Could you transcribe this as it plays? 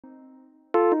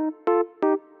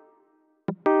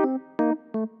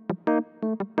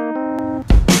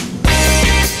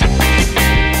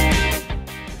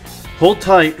Hold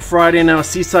tight. Friday now,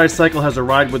 Seaside Cycle has a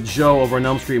ride with Joe over on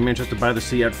Elm Street, Manchester by the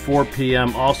Sea at 4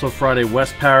 p.m. Also Friday,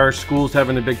 West Parish School's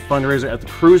having a big fundraiser at the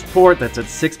cruise port. That's at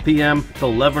 6 p.m. till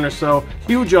 11 or so.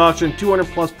 Huge auction, 200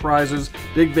 plus prizes,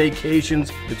 big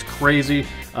vacations. It's crazy.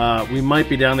 We might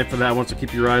be down there for that one, so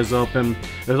keep your eyes open.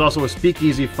 There's also a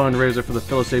speakeasy fundraiser for the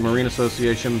Phyllis A. Marine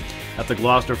Association at the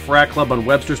Gloucester Frat Club on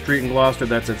Webster Street in Gloucester.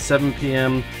 That's at 7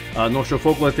 p.m. North Shore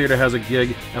Folklore Theater has a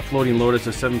gig at Floating Lotus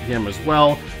at 7 p.m. as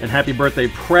well. And happy birthday,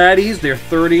 Pratties. They're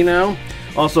 30 now.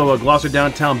 Also, Gloucester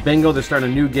Downtown Bingo. They're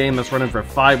starting a new game that's running for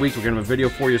 5 weeks. We're going to have a video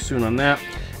for you soon on that.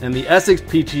 And the Essex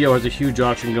PTO has a huge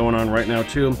auction going on right now,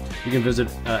 too. You can visit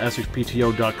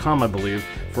EssexPTO.com, I believe,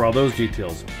 for all those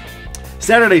details.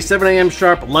 Saturday, 7 a.m.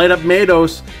 sharp, Light Up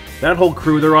Mados. That whole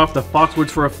crew, they're off to Foxwoods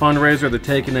for a fundraiser. They're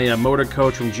taking a motor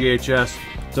coach from GHS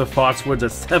to Foxwoods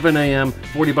at 7 a.m.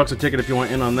 $40 a ticket if you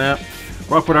want in on that.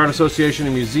 Rockport Art Association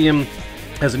and Museum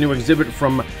has a new exhibit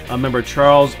from member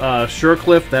Charles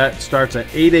Shercliffe. That starts at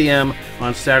 8 a.m.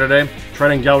 on Saturday.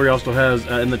 Trident Gallery also has,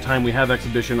 in the Time We Have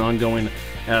exhibition ongoing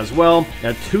as well.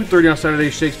 At 2:30 on Saturday,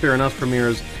 Shakespeare and Us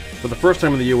premieres for the first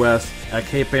time in the U.S. at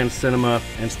Cape Ann Cinema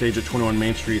and stage at 21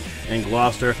 Main Street in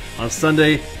Gloucester. On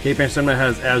Sunday, Cape Ann Cinema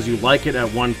has As You Like It at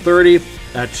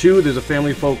 1:30. At 2, there's a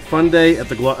Family Folk Fun Day at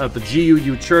the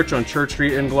GUU Church on Church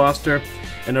Street in Gloucester.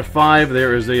 And at 5,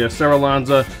 there is a Sarah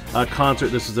Lanza concert.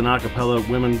 This is an a cappella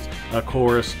women's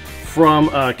chorus from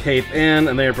Cape Ann,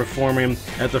 and they are performing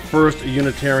at the First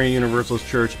Unitarian Universalist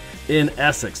Church in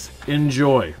Essex.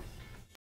 Enjoy.